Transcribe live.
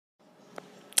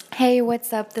Hey,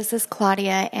 what's up? This is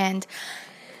Claudia, and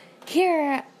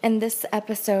here in this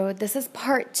episode, this is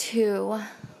part 2.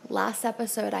 Last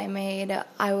episode I made,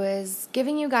 I was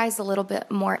giving you guys a little bit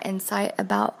more insight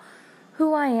about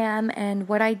who I am and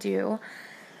what I do,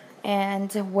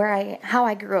 and how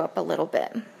I grew up a little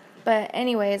bit. But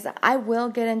anyways, I will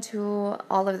get into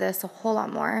all of this a whole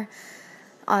lot more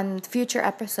on future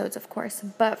episodes, of course.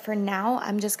 But for now,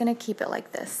 I'm just going to keep it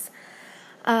like this.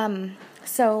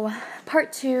 So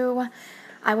part 2,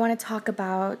 I want to talk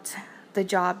about the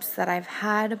jobs that I've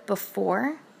had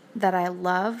before that I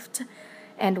loved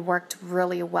and worked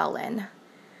really well in.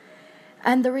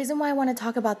 And the reason why I want to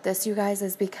talk about this, you guys,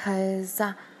 is because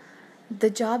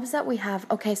the jobs that we have,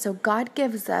 okay, so God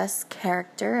gives us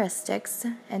characteristics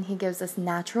and He gives us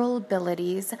natural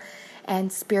abilities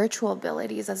and spiritual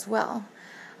abilities as well.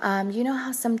 You know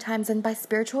how sometimes, and by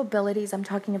spiritual abilities, I'm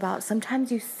talking about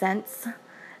sometimes you sense,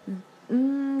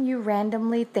 you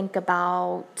randomly think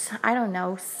about, I don't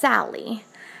know, Sally.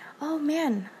 Oh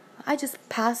man, I just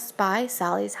passed by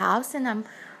Sally's house and I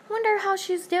wonder how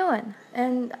she's doing.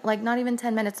 And like not even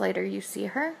 10 minutes later, you see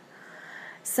her.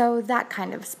 So that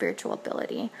kind of spiritual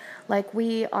ability. Like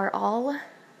we are all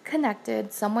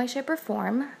connected some way, shape, or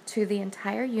form to the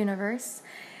entire universe.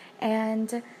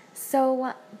 And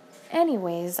so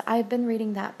anyways, I've been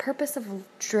reading that Purpose of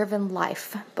Driven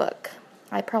Life book.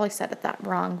 I probably said it that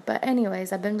wrong, but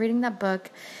anyways, I've been reading that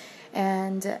book,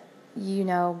 and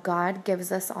God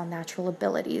gives us all natural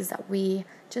abilities that we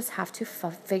just have to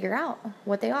figure out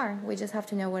what they are. We just have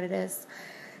to know what it is.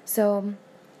 So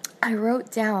I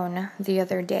wrote down the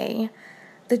other day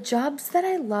the jobs that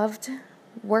I loved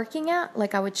working at.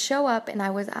 Like I would show up and I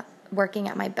was working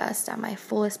at my best, at my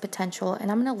fullest potential, and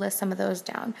I'm going to list some of those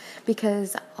down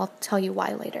because I'll tell you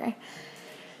why later.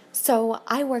 So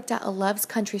I worked at a Love's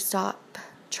Country Stop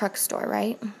truck store,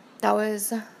 right? That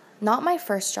was not my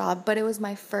first job, but it was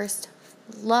my first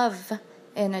love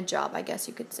in a job, I guess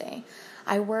you could say.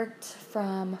 I worked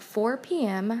from 4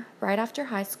 p.m. right after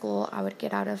high school. I would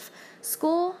get out of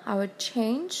school, I would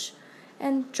change,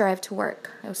 and drive to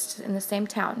work. It was in the same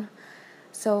town.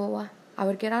 So I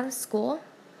would get out of school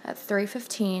at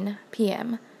 3:15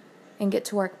 p.m. and get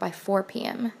to work by 4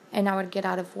 p.m. And I would get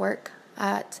out of work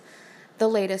at the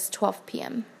latest 12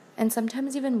 p.m. and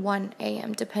sometimes even 1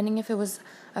 a.m. depending if it was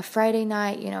a Friday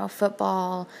night,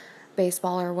 football,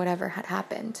 baseball, or whatever had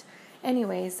happened.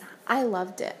 Anyways, I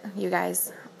loved it, you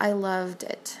guys. I loved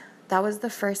it. That was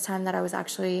the first time that I was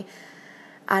actually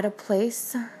at a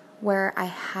place where I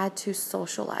had to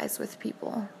socialize with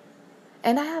people.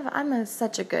 And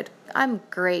I'm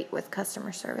great with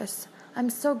customer service. I'm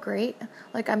so great.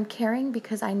 Like, I'm caring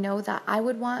because I know that I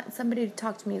would want somebody to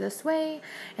talk to me this way,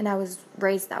 and I was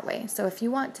raised that way. So if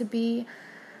you want to be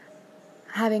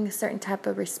having a certain type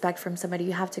of respect from somebody,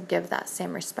 you have to give that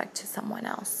same respect to someone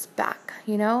else back.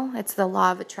 It's the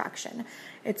law of attraction.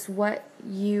 It's what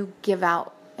you give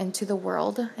out into the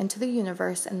world, into the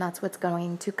universe, and that's what's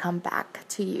going to come back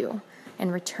to you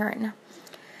in return.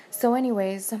 So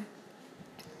anyways,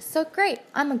 so great.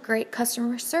 I'm a great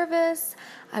customer service.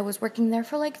 I was working there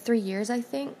for like 3 years, I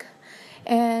think,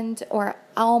 or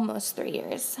almost 3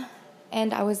 years.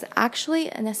 And I was actually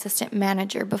an assistant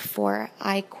manager before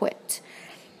I quit.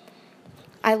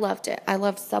 I loved it. I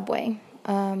loved Subway.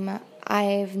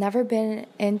 I've never been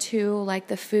into like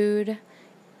the food,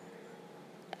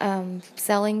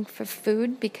 selling for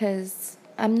food because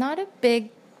I'm not a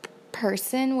big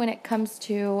person when it comes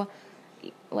to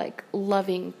like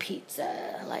loving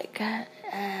pizza. Like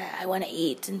I want to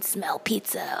eat and smell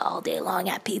pizza all day long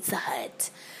at Pizza Hut,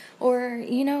 or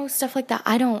stuff like that.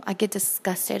 I get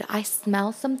disgusted. I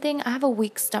smell something, I have a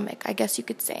weak stomach, I guess you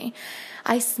could say.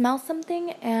 I smell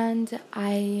something and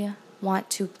I want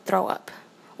to throw up,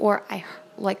 or I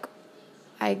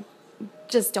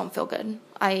just don't feel good.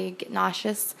 I get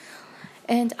nauseous,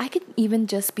 and I could even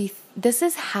just be, this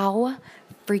is how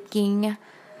freaking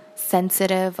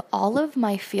sensitive all of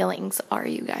my feelings are,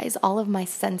 you guys, all of my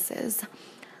senses.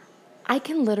 I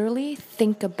can literally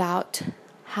think about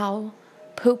how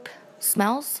poop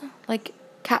smells, like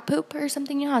cat poop or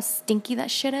something. You know how stinky that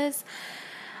shit is?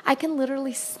 I can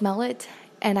literally smell it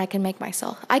and I can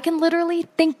literally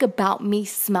think about me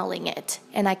smelling it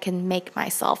and I can make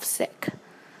myself sick.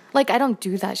 Like, I don't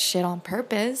do that shit on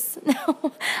purpose.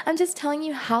 No, I'm just telling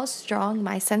you how strong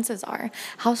my senses are,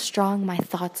 how strong my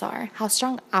thoughts are, how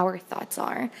strong our thoughts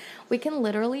are. We can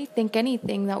literally think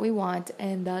anything that we want,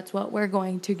 and that's what we're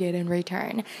going to get in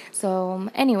return. So,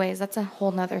 anyways, that's a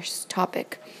whole nother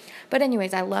topic. But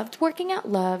anyways, I loved working at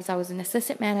Love's. I was an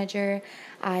assistant manager.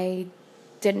 I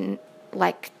didn't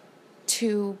like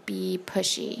to be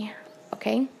pushy,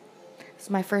 okay? It's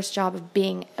my first job of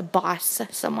being a boss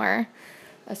somewhere,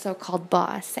 a so-called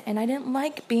boss, and I didn't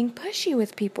like being pushy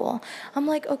with people. I'm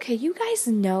like, okay, you guys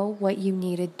know what you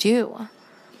need to do,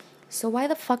 so why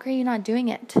the fuck are you not doing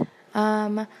it?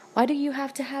 Why do you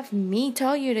have to have me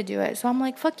tell you to do it? So I'm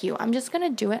like, fuck you. I'm just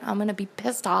gonna do it. I'm gonna be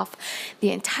pissed off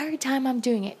the entire time I'm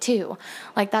doing it too.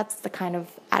 Like, that's the kind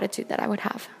of attitude that I would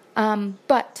have.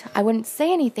 But I wouldn't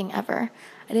say anything ever.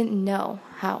 I didn't know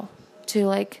how to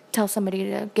like tell somebody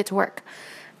to get to work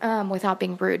without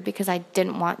being rude, because I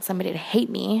didn't want somebody to hate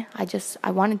me.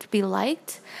 I wanted to be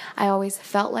liked. I always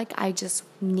felt like I just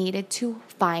needed to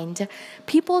find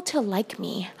people to like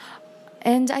me.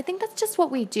 And I think that's just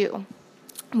what we do.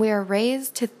 We are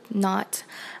raised to not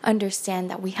understand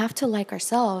that we have to like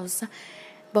ourselves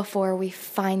before we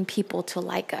find people to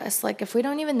like us. Like, if we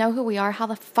don't even know who we are, how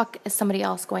the fuck is somebody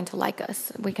else going to like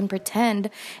us? We can pretend,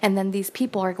 and then these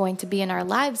people are going to be in our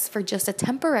lives for just a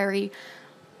temporary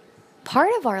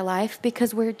part of our life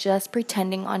because we're just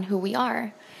pretending on who we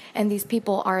are. And these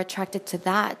people are attracted to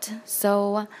that.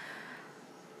 So,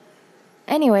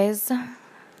 anyways,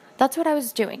 that's what I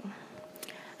was doing.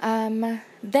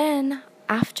 Then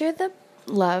after the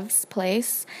Love's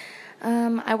place,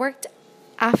 I worked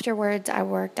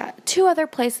at 2 other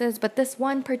places, but this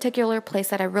one particular place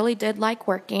that I really did like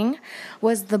working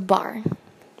was the bar.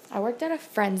 I worked at a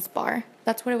friend's bar.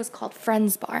 That's what it was called,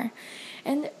 Friends Bar.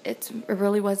 And it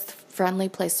really was a friendly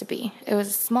place to be. It was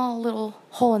a small little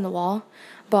hole-in-the-wall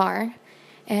bar.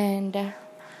 And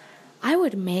I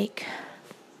would make,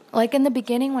 like, in the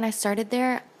beginning when I started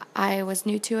there, I was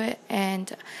new to it,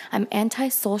 and I'm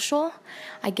antisocial.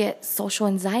 I get social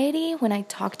anxiety when I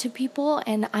talk to people,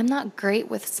 and I'm not great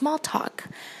with small talk.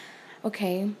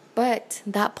 Okay, but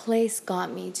that place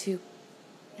got me to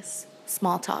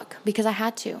small talk because I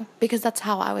had to, because that's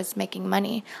how I was making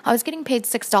money. I was getting paid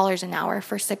 $6 an hour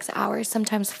for 6 hours,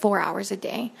 sometimes 4 hours a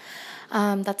day.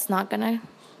 That's not going to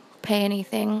pay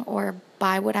anything or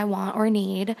buy what I want or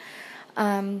need.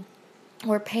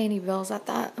 Or pay any bills at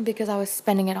that, because I was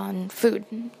spending it on food,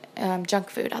 junk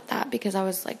food at that, because I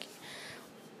was like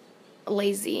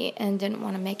lazy and didn't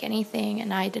want to make anything,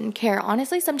 and I didn't care.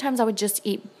 Honestly, sometimes I would just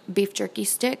eat beef jerky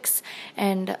sticks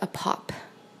and a pop.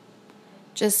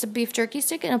 Just a beef jerky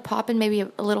stick and a pop, and maybe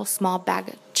a little small bag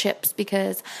of chips,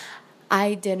 because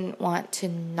I didn't want to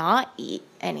not eat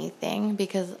anything,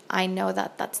 because I know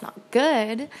that that's not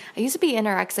good. I used to be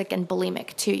anorexic and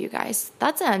bulimic too, you guys.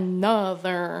 That's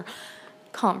another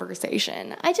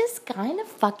conversation. I just kind of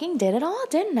fucking did it all,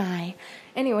 didn't I?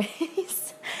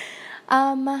 Anyways,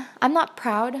 I'm not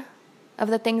proud of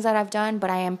the things that I've done, but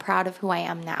I am proud of who I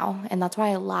am now, and that's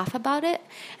why I laugh about it,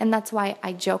 and that's why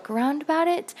I joke around about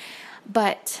it.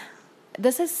 But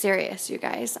this is serious, you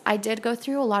guys. I did go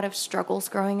through a lot of struggles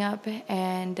growing up,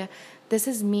 and this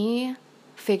is me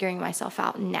figuring myself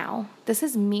out now. This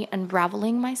is me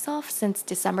unraveling myself since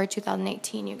December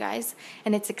 2018, you guys.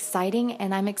 And it's exciting,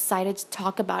 and I'm excited to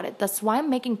talk about it. That's why I'm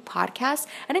making podcasts.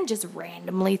 I didn't just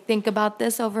randomly think about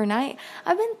this overnight.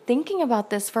 I've been thinking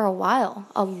about this for a while,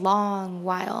 a long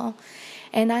while,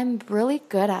 and I'm really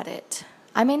good at it.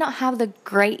 I may not have the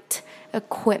great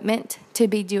equipment to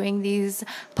be doing these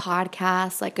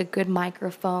podcasts, like a good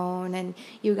microphone, and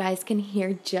you guys can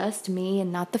hear just me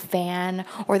and not the fan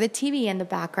or the TV in the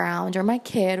background or my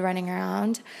kid running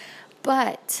around.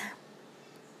 But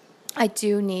I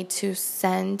do need to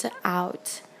send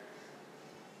out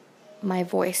my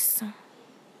voice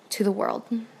to the world,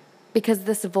 because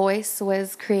this voice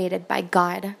was created by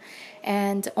God,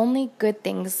 and only good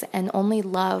things and only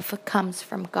love comes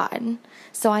from God.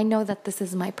 So I know that this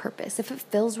is my purpose. If it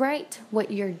feels right, what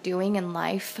you're doing in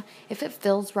life, if it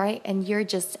feels right and you're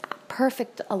just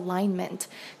perfect alignment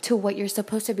to what you're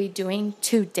supposed to be doing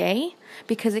today,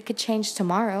 because it could change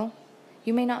tomorrow.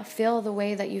 You may not feel the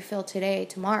way that you feel today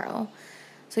tomorrow.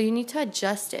 So you need to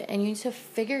adjust it, and you need to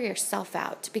figure yourself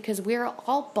out, because we're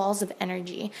all balls of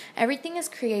energy. Everything is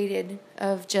created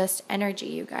of just energy,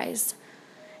 you guys.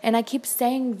 And I keep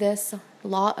saying this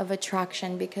law of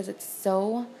attraction because it's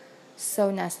so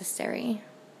necessary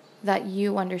that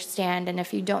you understand. And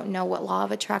if you don't know what law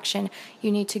of attraction,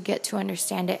 you need to get to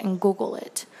understand it and Google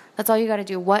it. That's all you got to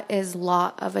do. What is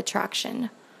law of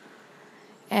attraction?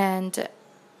 And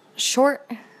short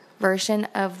version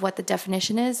of what the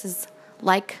definition is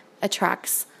like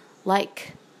attracts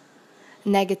like.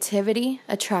 Negativity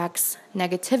attracts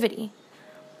negativity.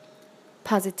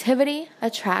 Positivity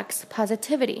attracts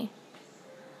positivity.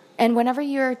 And whenever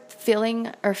you're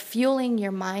feeling or fueling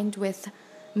your mind with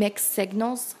mixed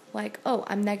signals, like, oh,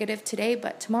 I'm negative today,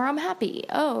 but tomorrow I'm happy.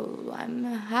 Oh, I'm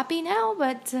happy now,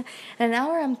 but in an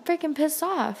hour I'm freaking pissed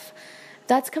off.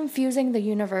 That's confusing the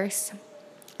universe.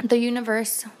 The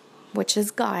universe, which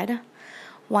is God,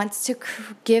 wants to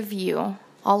give you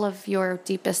all of your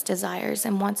deepest desires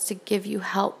and wants to give you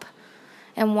help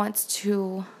and wants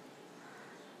to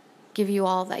give you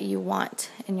all that you want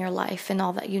in your life and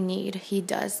all that you need. He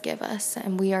does give us,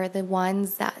 and we are the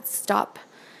ones that stop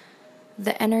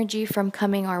the energy from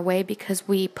coming our way because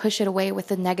we push it away with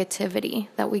the negativity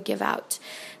that we give out.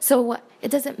 So it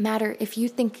doesn't matter if you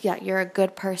think that you're a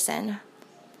good person,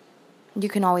 you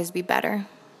can always be better.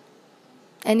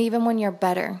 And even when you're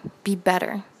better, be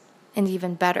better and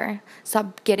even better.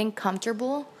 Stop getting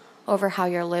comfortable over how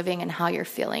you're living and how you're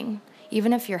feeling,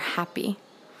 even if you're happy,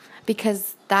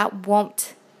 because that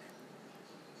won't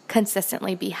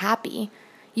consistently be happy.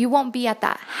 You won't be at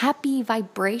that happy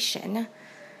vibration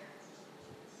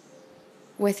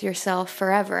with yourself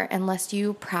forever unless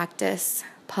you practice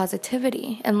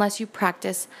positivity, unless you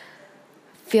practice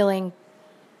feeling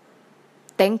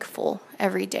thankful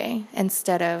every day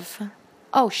instead of,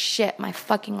 oh shit, my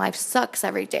fucking life sucks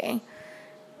every day.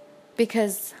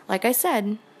 Because, like I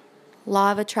said,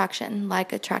 law of attraction,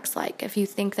 like attracts like. If you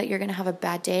think that you're going to have a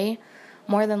bad day,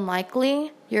 more than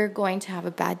likely, you're going to have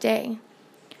a bad day.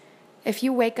 If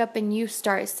you wake up and you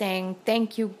start saying,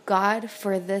 thank you, God,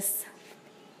 for this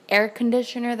air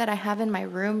conditioner that I have in my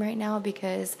room right now,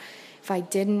 because if I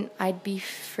didn't, I'd be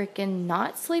freaking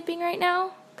not sleeping right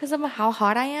now because of how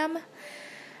hot I am.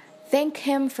 Thank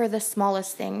Him for the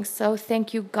smallest things. So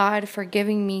thank you, God, for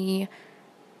giving me,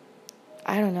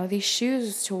 I don't know, these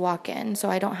shoes to walk in so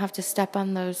I don't have to step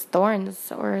on those thorns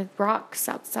or rocks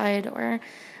outside or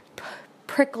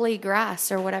prickly grass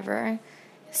or whatever.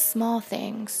 Small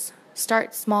things.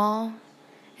 Start small,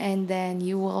 and then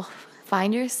you will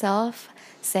find yourself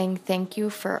saying thank you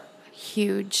for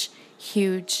huge,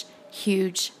 huge,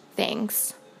 huge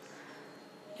things.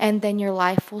 And then your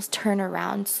life will turn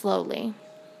around slowly.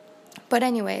 But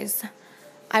anyways,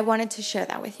 I wanted to share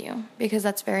that with you because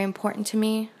that's very important to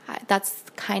me. That's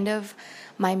kind of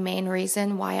my main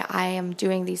reason why I am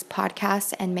doing these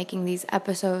podcasts and making these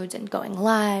episodes and going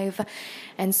live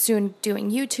and soon doing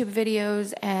YouTube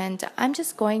videos. And I'm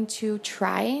just going to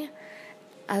try,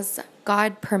 as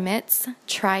God permits,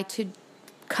 try to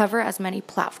cover as many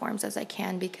platforms as I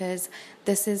can because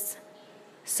this is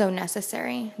so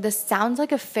necessary. This sounds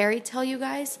like a fairy tale, you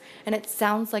guys, and it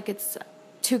sounds like it's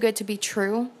too good to be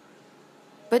true,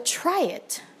 but try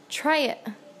it. Try it.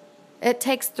 It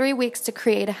takes 3 weeks to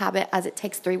create a habit as it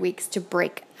takes 3 weeks to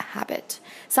break a habit.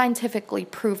 Scientifically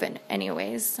proven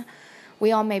anyways.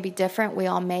 We all may be different. We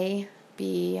all may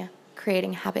be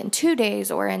creating a habit in 2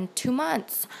 days or in 2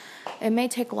 months. It may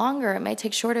take longer. It may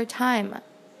take shorter time.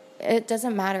 It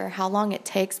doesn't matter how long it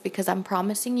takes because I'm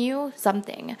promising you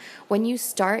something. When you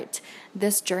start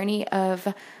this journey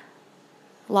of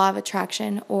law of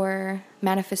attraction or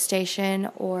manifestation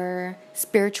or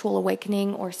spiritual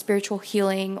awakening or spiritual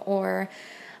healing or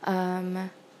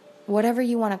whatever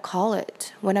you want to call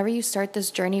it, whenever you start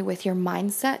this journey with your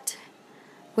mindset,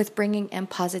 with bringing in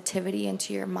positivity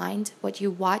into your mind, what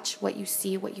you watch, what you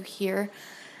see, what you hear,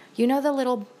 you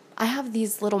know, I have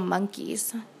these little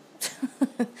monkeys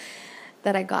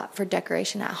that I got for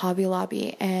decoration at Hobby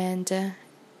Lobby, and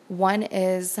one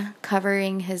is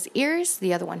covering his ears,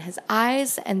 the other one his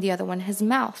eyes, and the other one his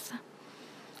mouth.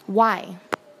 Why?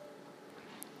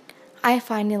 I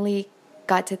finally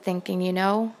got to thinking,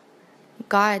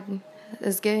 God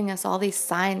is giving us all these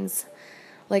signs,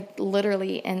 like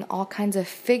literally in all kinds of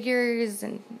figures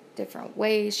and different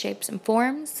ways, shapes, and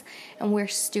forms, and we're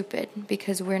stupid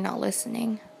because we're not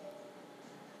listening.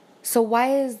 So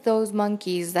why is those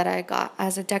monkeys that I got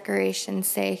as a decoration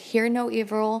say, hear no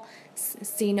evil,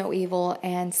 see no evil,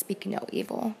 and speak no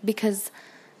evil? Because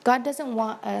God doesn't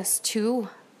want us to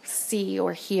see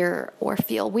or hear or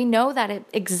feel. We know that it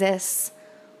exists.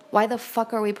 Why the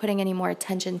fuck are we putting any more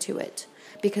attention to it?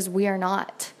 Because we are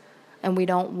not, and we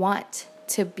don't want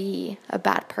to be a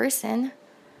bad person.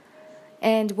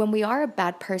 And when we are a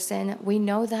bad person, we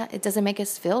know that it doesn't make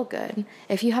us feel good.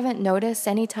 If you haven't noticed,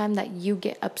 anytime that you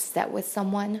get upset with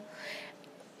someone,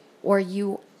 or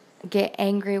you get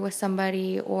angry with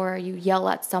somebody, or you yell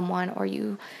at someone, or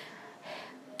you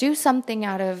do something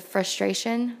out of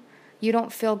frustration, you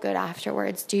don't feel good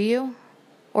afterwards, do you?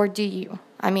 Or do you?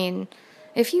 I mean,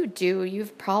 if you do, you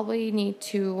probably need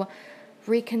to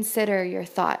reconsider your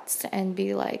thoughts and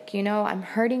be like, I'm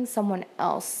hurting someone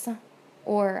else.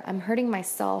 Or I'm hurting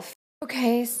myself.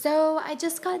 Okay, so I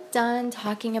just got done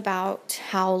talking about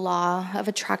how law of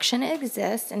attraction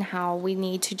exists and how we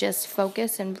need to just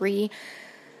focus and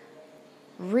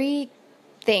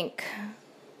rethink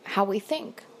how we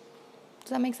think. Does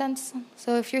that make sense?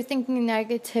 So if you're thinking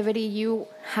negativity, you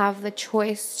have the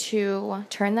choice to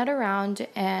turn that around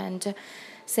and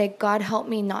say, God, help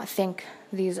me not think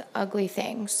these ugly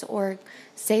things, or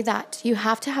say that. You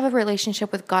have to have a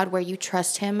relationship with God where you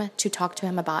trust him to talk to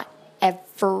him about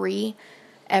everything.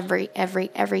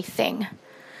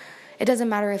 It doesn't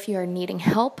matter if you are needing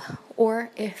help or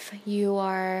if you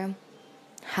are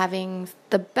having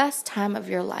the best time of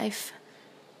your life.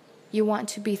 You want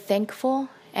to be thankful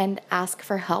and ask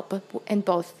for help in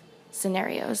both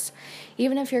scenarios.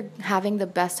 Even if you're having the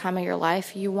best time of your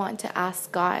life, you want to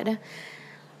ask God,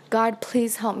 God,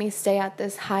 please help me stay at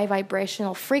this high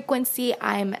vibrational frequency.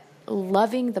 I'm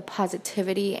loving the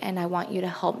positivity, and I want you to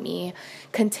help me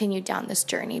continue down this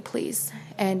journey, please.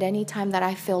 And anytime that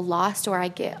I feel lost or I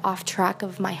get off track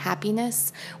of my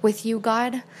happiness with you,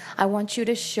 God, I want you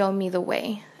to show me the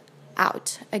way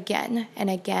out again and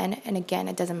again and again.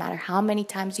 It doesn't matter how many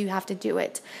times you have to do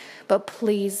it, but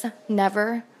please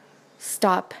never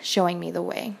stop showing me the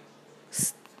way.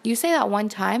 You say that one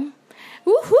time,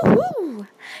 woo-hoo-hoo,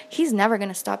 he's never going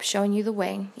to stop showing you the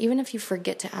way, even if you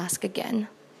forget to ask again.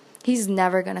 He's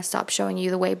never going to stop showing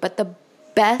you the way. But the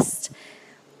best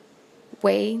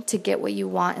way to get what you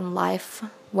want in life,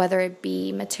 whether it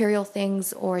be material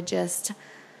things or just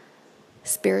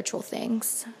spiritual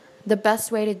things, the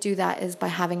best way to do that is by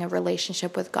having a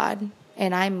relationship with God.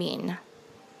 And I mean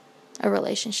a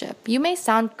relationship. You may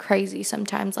sound crazy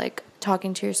sometimes, like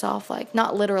talking to yourself, like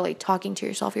not literally talking to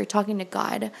yourself. You're talking to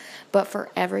God, but for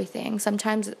everything.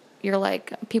 Sometimes you're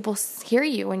like, people hear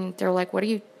you and they're like, what are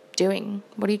you doing?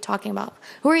 What are you talking about?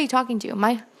 Who are you talking to?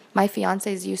 My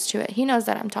fiance is used to it. He knows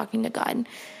that I'm talking to God,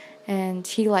 and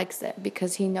he likes it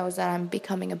because he knows that I'm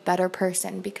becoming a better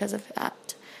person because of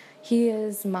that. He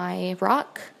is my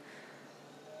rock.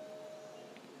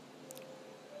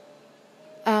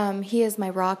 He is my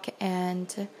rock,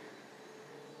 and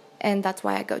that's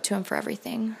why I go to him for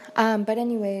everything. But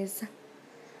anyways,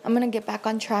 I'm going to get back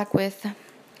on track with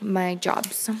my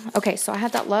jobs. Okay, so I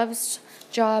had that Loves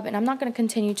job, and I'm not going to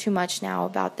continue too much now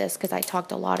about this because I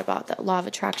talked a lot about the law of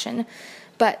attraction.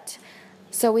 But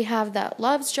so we have that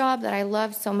Loves job that I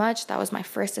loved so much. That was my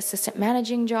first assistant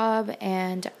managing job,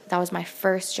 and that was my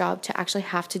first job to actually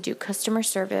have to do customer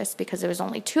service because there was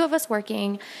only 2 of us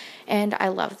working, and I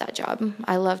loved that job.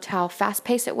 I loved how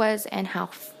fast-paced it was and how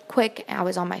quick I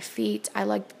was on my feet. I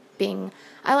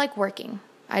like working.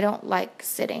 I don't like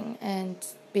sitting and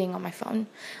being on my phone.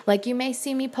 Like, you may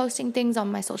see me posting things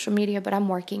on my social media, but I'm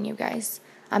working, you guys.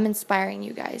 I'm inspiring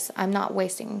you guys. I'm not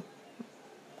wasting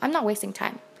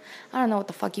time. I don't know what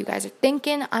the fuck you guys are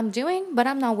thinking I'm doing, but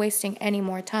I'm not wasting any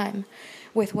more time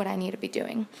with what I need to be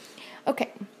doing.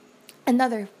 Okay.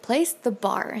 Another place, the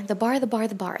bar.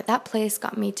 That place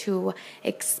got me to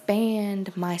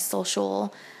expand my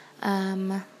social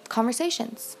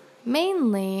conversations,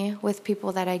 mainly with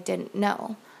people that I didn't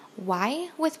know. Why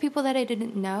with people that I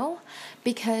didn't know?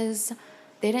 Because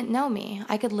they didn't know me.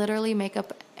 I could literally make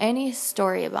up any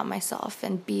story about myself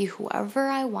and be whoever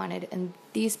I wanted, and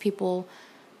these people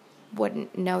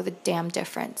wouldn't know the damn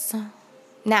difference.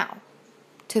 Now,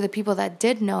 to the people that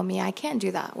did know me, I can't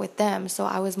do that with them, so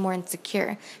I was more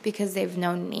insecure because they've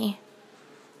known me,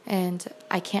 and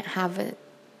I can't have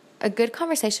a good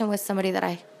conversation with somebody that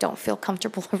I don't feel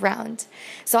comfortable around.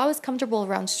 So I was comfortable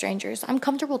around strangers. I'm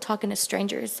comfortable talking to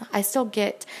strangers. I still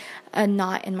get a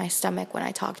knot in my stomach when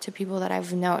I talk to people that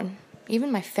I've known,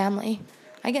 even my family.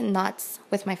 I get knots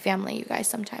with my family, you guys,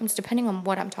 sometimes, depending on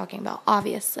what I'm talking about,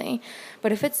 obviously.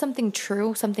 But if it's something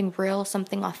true, something real,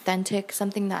 something authentic,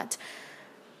 something that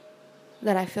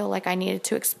I feel like I needed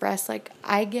to express, like,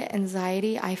 I get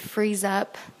anxiety, I freeze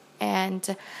up,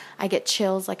 and I get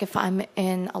chills, like if I'm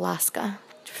in Alaska,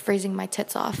 freezing my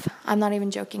tits off. I'm not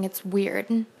even joking. It's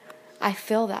weird. I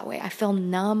feel that way. I feel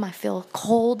numb. I feel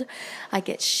cold. I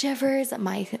get shivers.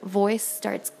 My voice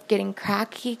starts getting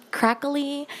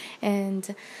crackly,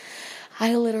 and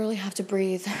I literally have to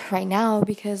breathe right now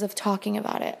because of talking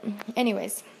about it.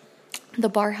 Anyways, the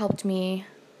bar helped me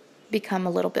become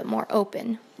a little bit more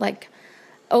open, like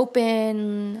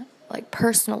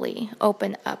personally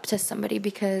open up to somebody,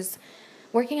 because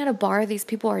working at a bar, these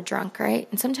people are drunk, right?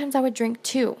 And sometimes I would drink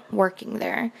too working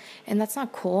there, and that's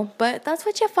not cool, but that's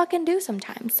what you fucking do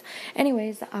sometimes.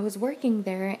 Anyways, I was working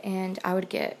there, and I would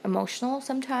get emotional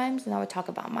sometimes, and I would talk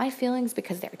about my feelings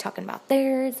because they were talking about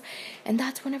theirs, and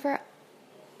that's whenever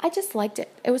I just liked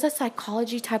it. It was a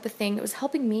psychology type of thing. It was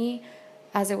helping me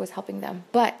as it was helping them,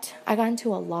 but I got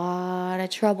into a lot of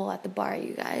trouble at the bar,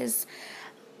 you guys.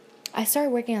 I started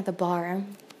working at the bar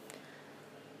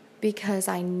because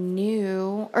I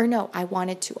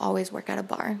wanted to always work at a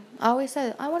bar. I always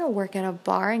said, I want to work at a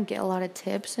bar and get a lot of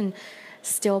tips and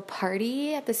still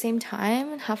party at the same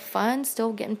time, have fun,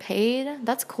 still getting paid.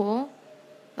 That's cool.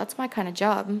 That's my kind of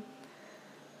job.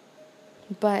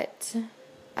 But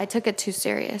I took it too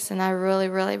serious, and I really,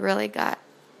 really, really got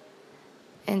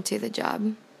into the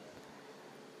job.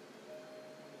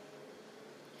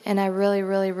 And I really,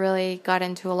 really, really got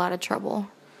into a lot of trouble.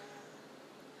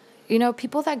 You know,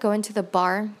 people that go into the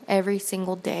bar every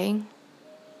single day,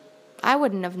 I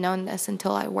wouldn't have known this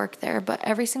until I worked there, but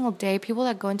every single day, people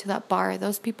that go into that bar,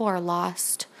 those people are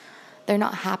lost. They're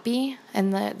not happy,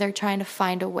 and they're trying to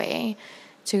find a way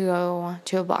to go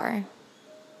to a bar,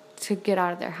 to get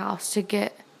out of their house, to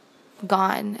get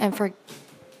gone and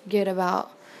forget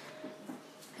about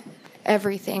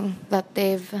everything that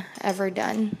they've ever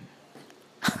done.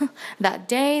 That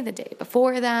day, the day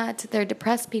before that, they're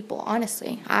depressed people.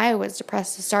 Honestly, I was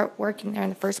depressed to start working there in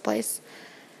the first place.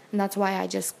 And that's why I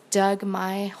just dug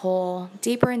my hole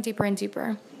deeper and deeper and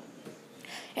deeper.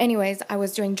 Anyways, I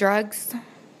was doing drugs.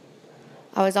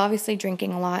 I was obviously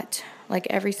drinking a lot. Like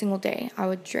every single day, I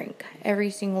would drink every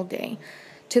single day.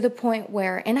 To the point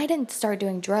where, and I didn't start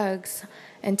doing drugs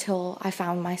until I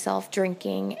found myself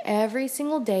drinking every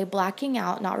single day, blacking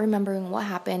out, not remembering what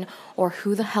happened or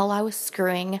who the hell I was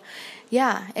screwing.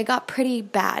 Yeah, it got pretty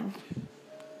bad.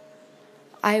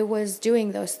 I was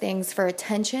doing those things for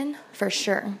attention, for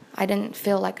sure. I didn't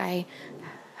feel like I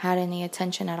had any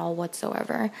attention at all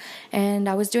whatsoever. And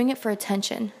I was doing it for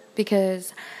attention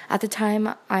because at the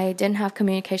time I didn't have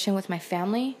communication with my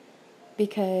family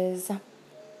because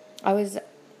I was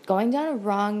going down a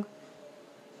wrong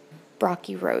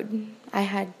rocky road. I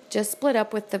had just split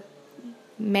up with the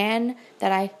man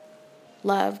that I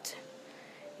loved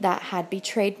that had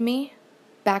betrayed me,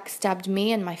 backstabbed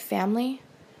me and my family,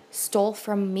 stole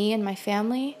from me and my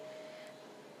family,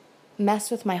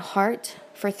 messed with my heart.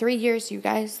 For 3 years, you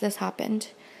guys, this happened.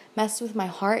 Messed with my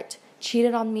heart,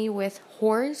 cheated on me with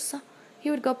whores. He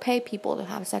would go pay people to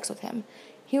have sex with him.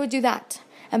 He would do that.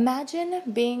 Imagine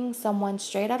being someone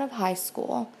straight out of high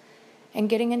school and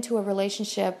getting into a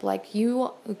relationship, like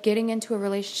you getting into a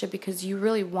relationship because you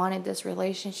really wanted this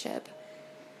relationship.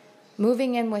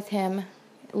 Moving in with him,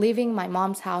 leaving my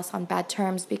mom's house on bad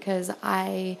terms because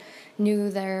I knew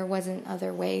there wasn't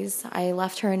other ways. I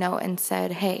left her a note and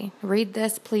said, hey, read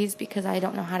this please because I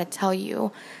don't know how to tell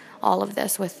you all of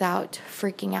this without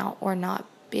freaking out or not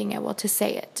being able to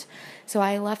say it. So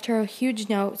I left her a huge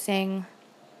note saying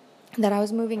that I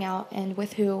was moving out and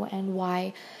with who and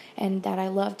why, and that I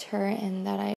loved her and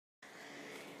that I...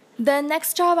 The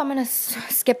next job I'm going to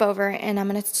skip over and I'm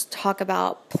going to talk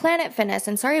about Planet Fitness.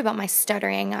 And sorry about my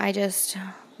stuttering. I just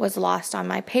was lost on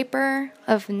my paper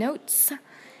of notes.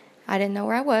 I didn't know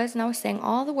where I was and I was saying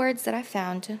all the words that I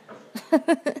found.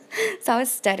 So I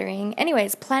was stuttering.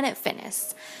 Anyways, Planet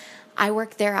Fitness. I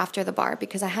worked there after the bar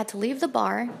because I had to leave the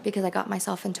bar because I got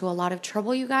myself into a lot of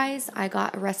trouble, you guys. I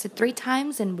got arrested 3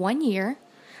 times in 1 year.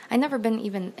 I've never been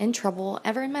even in trouble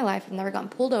ever in my life. I've never gotten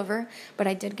pulled over, but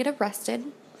I did get arrested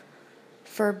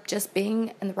for just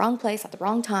being in the wrong place at the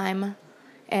wrong time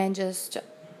and just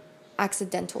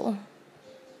accidental.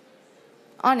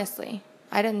 Honestly,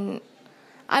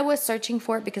 I was searching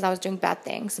for it because I was doing bad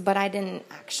things, but I didn't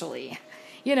actually,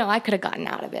 I could have gotten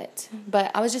out of it.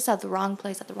 But I was just at the wrong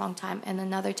place at the wrong time. And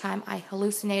another time I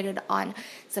hallucinated on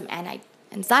some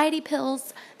anxiety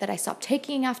pills that I stopped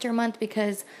taking after a month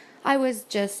because I was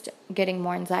just getting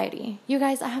more anxiety. You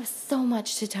guys, I have so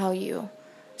much to tell you.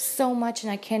 So much,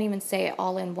 and I can't even say it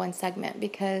all in one segment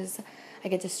because I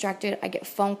get distracted. I get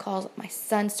phone calls. My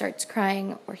son starts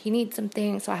crying or he needs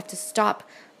something, so I have to stop,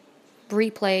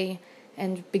 replay,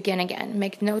 and begin again.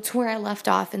 Make notes where I left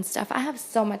off and stuff. I have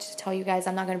so much to tell you guys.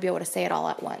 I'm not going to be able to say it all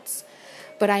at once.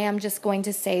 But I am just going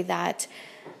to say that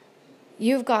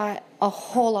you've got a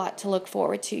whole lot to look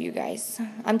forward to, you guys.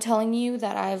 I'm telling you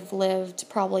that I've lived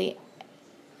probably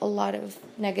a lot of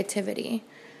negativity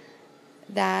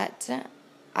that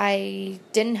I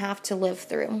didn't have to live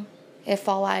through if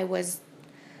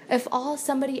all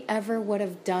somebody ever would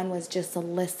have done was just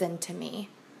listen to me.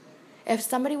 If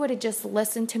somebody would have just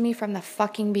listened to me from the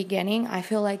fucking beginning, I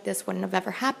feel like this wouldn't have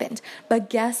ever happened. But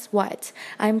guess what?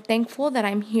 I'm thankful that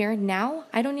I'm here now.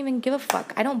 I don't even give a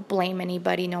fuck. I don't blame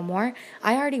anybody no more.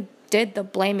 I already did the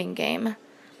blaming game.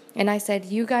 And I said,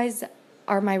 you guys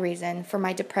are my reason for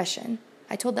my depression.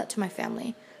 I told that to my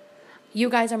family. You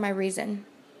guys are my reason.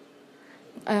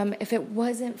 If it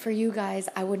wasn't for you guys,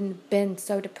 I wouldn't have been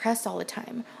so depressed all the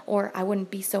time, or I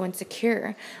wouldn't be so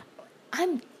insecure.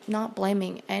 I'm not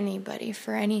blaming anybody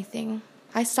for anything.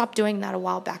 I stopped doing that a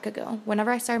while back ago.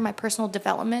 Whenever I started my personal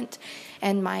development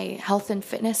and my health and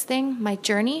fitness thing, my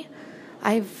journey,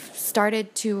 I've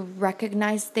started to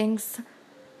recognize things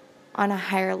on a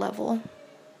higher level,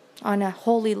 on a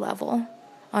holy level,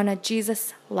 on a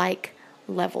Jesus-like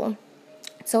level.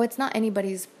 So it's not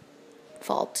anybody's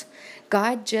fault.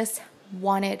 God just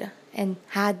wanted and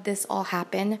had this all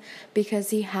happen because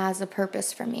he has a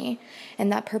purpose for me.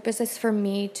 And that purpose is for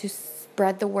me to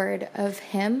spread the word of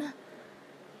him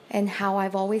and how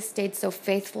I've always stayed so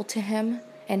faithful to him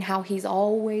and how he's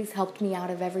always helped me out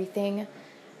of everything.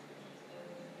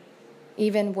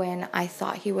 Even when I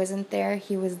thought he wasn't there,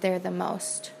 he was there the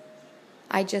most.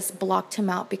 I just blocked him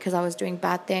out because I was doing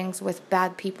bad things with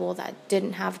bad people that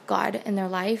didn't have God in their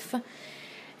life.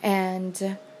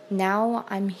 And now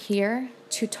I'm here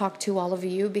to talk to all of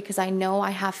you because I know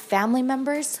I have family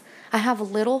members. I have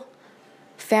little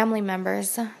family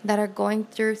members that are going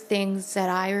through things that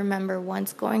I remember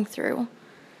once going through.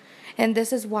 And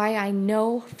this is why I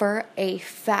know for a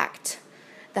fact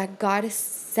that God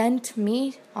sent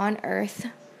me on earth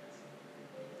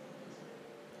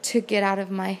to get out of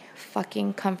my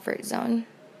fucking comfort zone,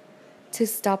 to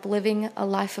stop living a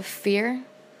life of fear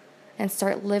and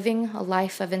start living a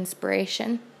life of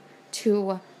inspiration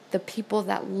to the people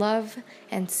that love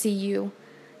and see you,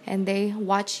 and they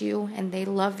watch you and they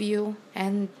love you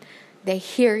and they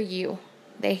hear you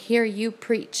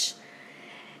preach.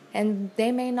 And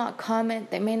they may not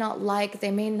comment, they may not like,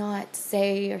 they may not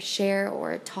say or share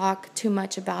or talk too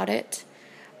much about it.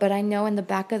 But I know in the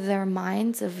back of their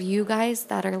minds, of you guys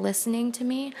that are listening to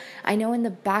me, I know in the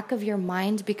back of your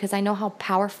mind, because I know how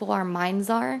powerful our minds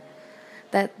are,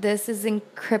 that this is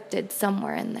encrypted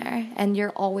somewhere in there. And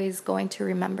you're always going to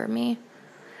remember me.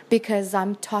 Because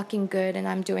I'm talking good and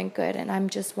I'm doing good. And I'm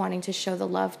just wanting to show the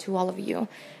love to all of you.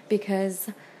 Because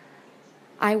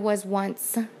I was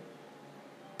once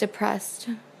depressed,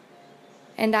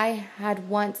 and I had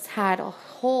once had a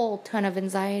whole ton of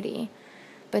anxiety,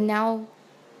 but now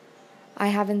I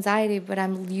have anxiety, but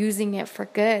I'm using it for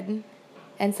good.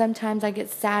 And sometimes I get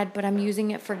sad, but I'm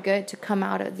using it for good to come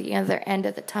out at the other end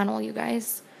of the tunnel, you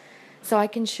guys, so I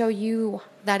can show you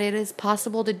that it is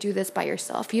possible to do this by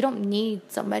yourself. You don't need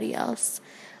somebody else,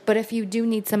 but if you do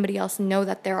need somebody else, know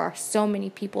that there are so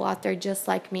many people out there just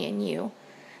like me and you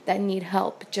that need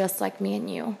help just like me and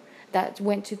you, that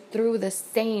went through the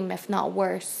same, if not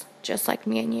worse, just like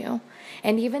me and you.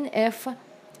 And even if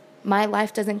my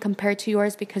life doesn't compare to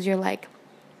yours because you're like,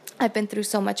 I've been through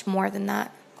so much more than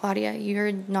that, Claudia,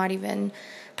 you're not even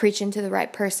preaching to the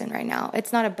right person right now.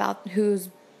 It's not about who's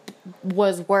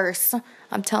was worse.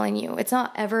 I'm telling you, it's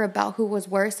not ever about who was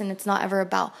worse, and it's not ever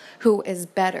about who is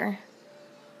better.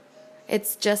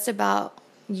 It's just about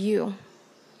you.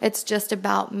 It's just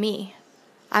about me.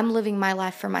 I'm living my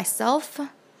life for myself.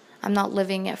 I'm not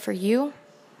living it for you,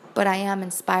 but I am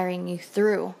inspiring you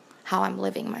through how I'm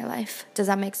living my life. Does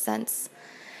that make sense?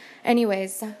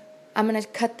 Anyways, I'm going to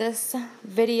cut this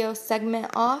video segment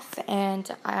off,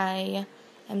 and I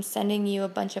am sending you a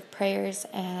bunch of prayers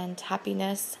and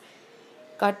happiness.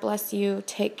 God bless you.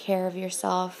 Take care of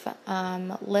yourself.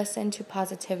 Listen to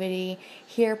positivity.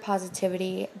 Hear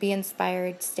positivity. Be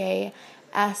inspired. Stay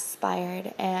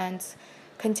aspired. And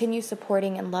continue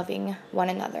supporting and loving one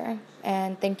another.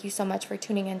 And thank you so much for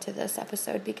tuning into this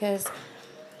episode, because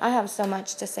I have so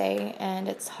much to say and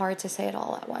it's hard to say it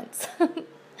all at once.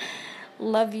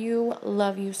 Love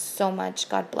you so much.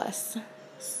 God bless.